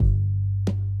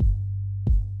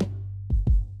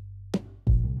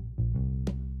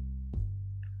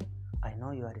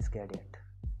you are scared yet.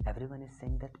 Everyone is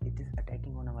saying that it is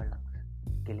attacking on our lungs,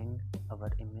 killing our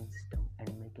immune system and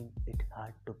making it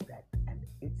hard to breathe, and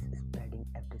it's spreading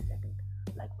every second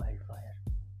like wildfire.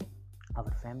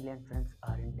 Our family and friends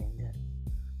are in danger.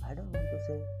 I don't want to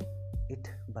say it,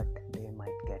 but they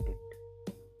might get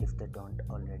it if they don't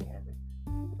already have it.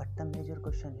 But the major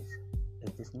question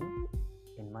is this new?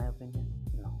 In my opinion,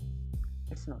 no.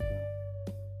 It's not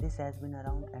new. This has been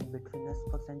around and between us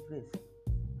for centuries.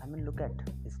 I mean, look at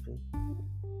history.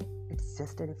 It's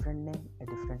just a different name, a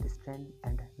different strain,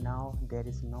 and now there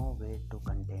is no way to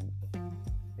contain it.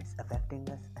 It's affecting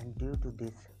us, and due to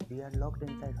this, we are locked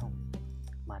inside home.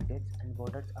 Markets and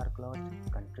borders are closed,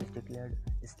 countries declared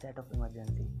state of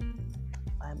emergency.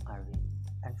 I am Arvi,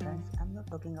 and friends, I'm not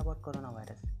talking about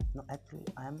coronavirus. No,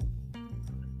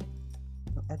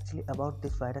 actually about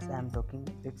this virus I am talking.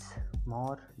 It's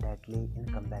more deadly in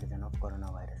comparison of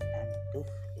coronavirus, and this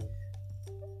is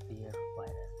fear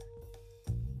virus.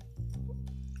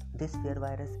 This fear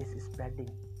virus is spreading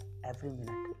every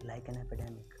minute like an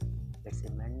epidemic. It's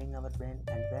invading our brain,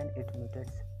 and when it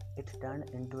mutates, it turns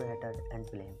into hatred and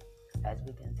blame. As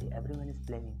we can see, everyone is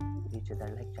blaming each other,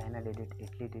 like China did it,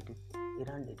 Italy did it,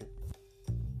 Iran did it,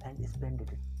 and Spain did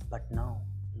it. But no,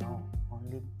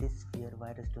 only this fear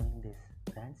virus doing this.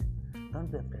 Friends,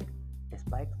 don't be afraid.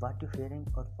 Despite what you're hearing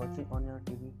or watching on your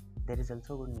TV, there is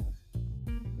also good news.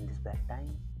 In this bad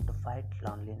time, to fight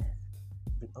loneliness,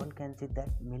 we all can see that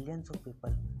millions of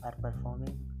people are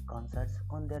performing concerts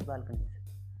on their balconies.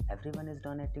 Everyone is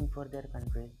donating for their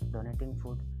country, donating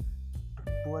food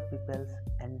to poor peoples,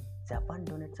 and Japan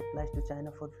donates supplies to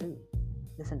China for free.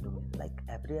 Listen to me, like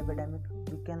every epidemic,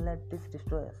 we can let this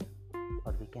destroy us,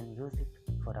 or we can use it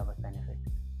for our benefit.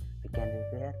 We can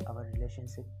repair our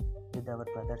relationship with our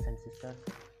brothers and sisters.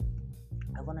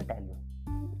 I wanna tell you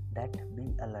that be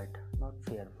alert, not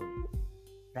fearful.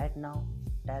 Right now,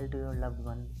 tell to your loved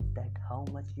one that how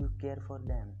much you care for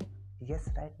them. Yes,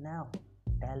 right now,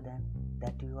 tell them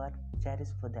that you are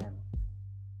cherished for them.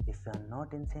 If you are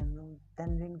not in same room,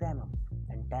 then ring them up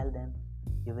and tell them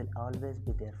you will always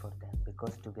be there for them,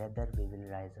 because together we will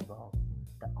rise above.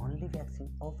 The only vaccine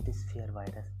of this fear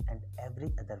virus and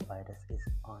every other virus is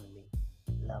only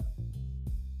love.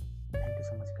 Thank you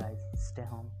so much, guys. Stay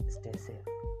home, stay safe.